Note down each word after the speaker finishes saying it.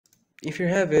If you're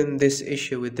having this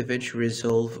issue with Davinci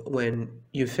Resolve when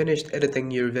you finished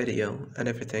editing your video and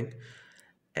everything,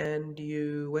 and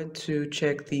you went to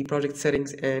check the project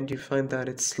settings and you find that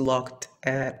it's locked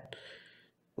at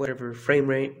whatever frame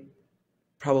rate,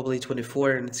 probably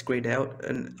 24, and it's grayed out,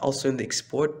 and also in the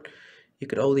export, you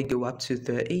could only go up to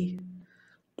 30,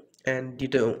 and you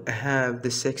don't have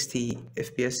the 60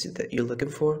 FPS that you're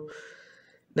looking for.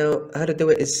 Now, how to do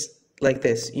it is like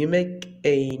this. You make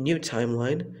a new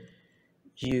timeline.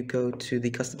 You go to the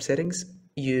custom settings,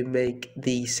 you make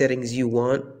the settings you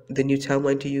want the new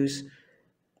timeline to use.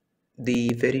 The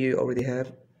video you already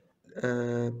have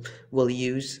will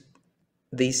use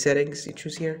these settings you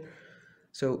choose here.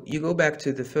 So you go back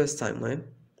to the first timeline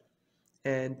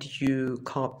and you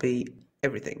copy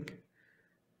everything.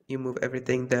 You move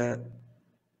everything that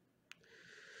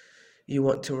you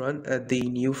want to run at the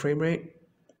new frame rate.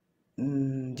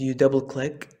 You double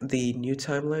click the new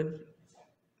timeline,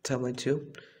 timeline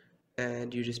 2,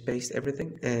 and you just paste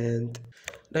everything. And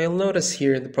now you'll notice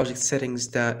here in the project settings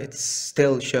that it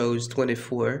still shows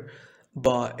 24,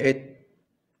 but it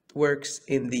works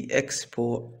in the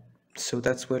export, so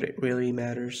that's what it really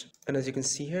matters. And as you can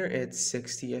see here, it's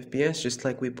 60 FPS just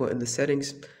like we put in the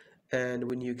settings, and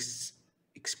when you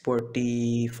export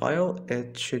the file,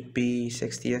 it should be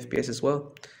 60 FPS as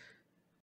well.